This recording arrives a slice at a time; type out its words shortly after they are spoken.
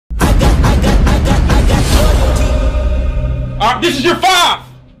This is your 5. I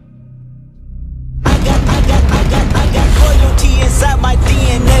got loyalty inside my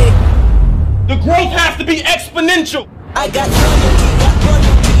DNA. The growth has to be exponential. I got loyalty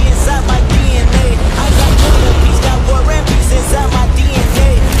inside my DNA. I got loyalty, got war and peace inside my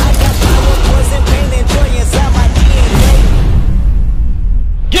DNA. I got power, poison, pain, and joy inside my DNA.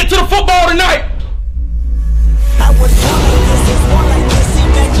 Get to the football tonight. I was born like this, it's born like this.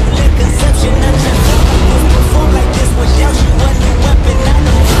 Immaculate conception, I transform like this, perform like this. Without you, a new weapon. I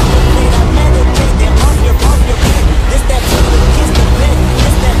know how to play. I meditate, then pump your head. This that pull against the bed.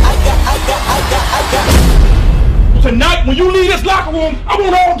 This that I got. Tonight, when you leave this locker room, I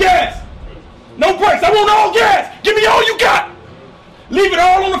want all gas. No breaks. I want all gas. Give me all you got. Leave it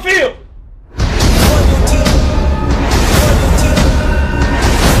all on the field.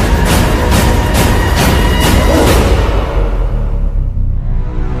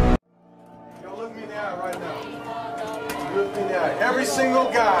 Y'all look me in the eye right now. Look me in the eye. Every single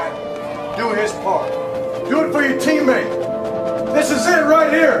guy do his part. Do it for your teammate. This is it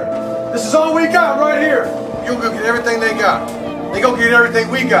right here. This is all we got right here. You'll go get everything they got. They go get everything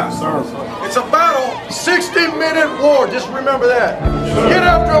we got. It's a battle, 60-minute war. Just remember that. Get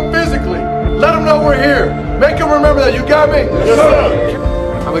after them physically. Let them know we're here. Make them remember that. You got me? Yes, sir.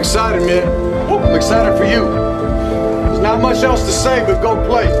 I'm excited, man. I'm excited for you. There's not much else to say, but go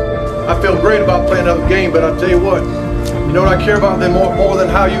play. I feel great about playing another game, but I'll tell you what. You know what I care about them more than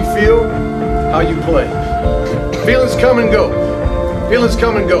how you feel? How you play. Feelings come and go. Feelings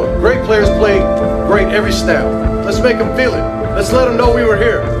come and go. Great players play great every snap. Let's make them feel it. Let's let them know we were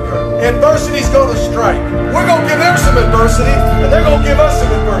here. Adversity's going to strike. We're going to give them some adversity, and they're going to give us some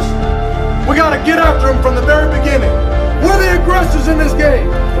adversity. We got to get after them from the very beginning. We're the aggressors in this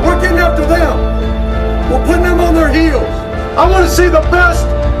game. We're getting after them. We're putting them on their heels. I want to see the best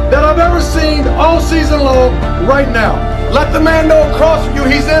that I've ever seen all season long right now. Let the man know across from you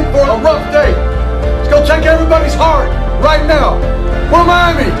he's in for a rough day. It's going to take everybody's heart right now. We're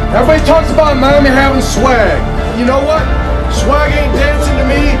Miami. Everybody talks about Miami having swag. You know what? Swag ain't dancing to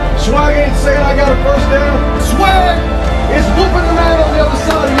me. Swag ain't saying I got a first down. Swag is whooping the man on the other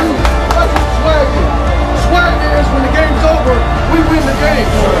side of you. That's what swag is. Swag is when the game's over, we win the game.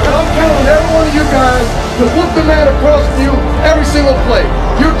 And I'm counting every one of you guys to whoop the man across from you every single play.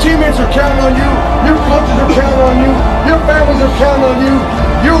 Your teammates are counting on you. Your coaches are counting on you. Your families are counting on you.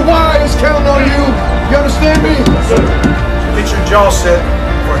 Your wife is counting on you. You understand me? Yes, sir. Get your jaw set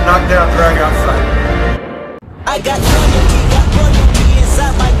for a knockdown, drag-out fight. I got loyalty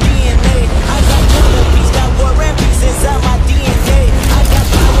inside my DNA. I got loyalty, got war and peace inside my DNA. I got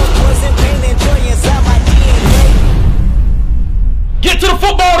power, poison, pain, and joy inside my DNA. Get to the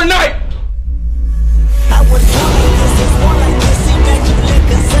football tonight. I was born like this, it's born like this. Immaculate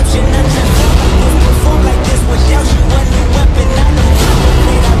conception, I transform like this, perform like this. Without you, a new weapon. I know how to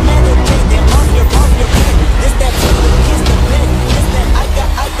play. I meditate, then pump your head. This that pull against the bed. This that I got.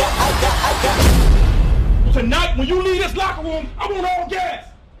 Tonight, when you leave this locker room, I want all gas.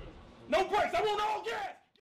 No breaks. I want all gas.